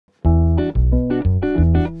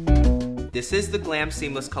this is the Glam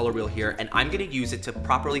Seamless Color Wheel here, and I'm gonna use it to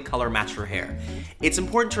properly color match her hair. It's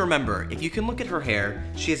important to remember, if you can look at her hair,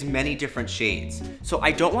 she has many different shades. So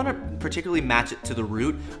I don't wanna particularly match it to the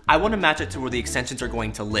root, I wanna match it to where the extensions are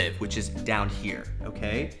going to live, which is down here,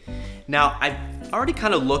 okay? Now, I've already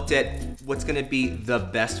kind of looked at what's gonna be the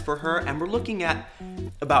best for her, and we're looking at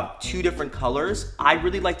about 2 different colors. I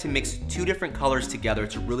really like to mix 2 different colors together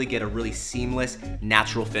to really get a really seamless,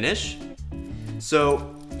 natural finish.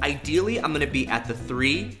 So ideally, I'm gonna be at the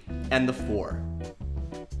 3 and the 4.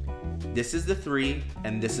 This is the 3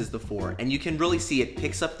 and this is the 4. And you can really see it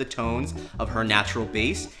picks up the tones of her natural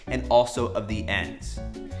base and also of the ends.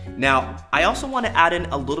 Now, I also wanna add in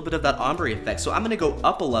a little bit of that ombre effect. So I'm gonna go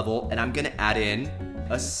up a level and I'm gonna add in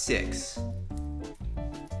a 6.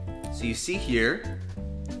 So you see here,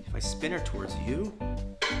 if I spin her towards you,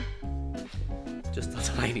 just a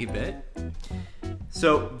tiny bit.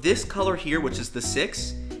 So this color here, which is the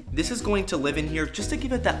 6, this is going to live in here just to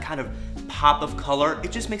give it that kind of pop of color.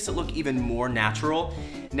 It just makes it look even more natural.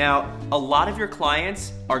 Now, a lot of your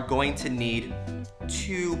clients are going to need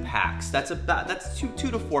 2 packs. That's 2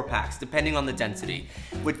 to 4 packs, depending on the density.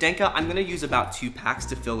 With Denka, I'm gonna use about 2 packs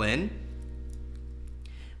to fill in.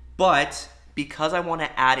 But because I wanna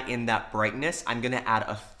add in that brightness, I'm gonna add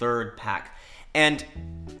a 3rd pack. And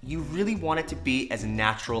you really want it to be as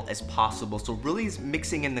natural as possible. So really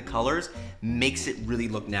mixing in the colors makes it really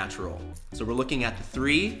look natural. So we're looking at the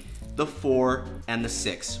 3, the 4, and the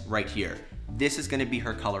 6 right here. This is gonna be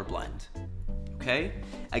her color blend, okay?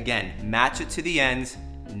 Again, match it to the ends,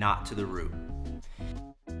 not to the root.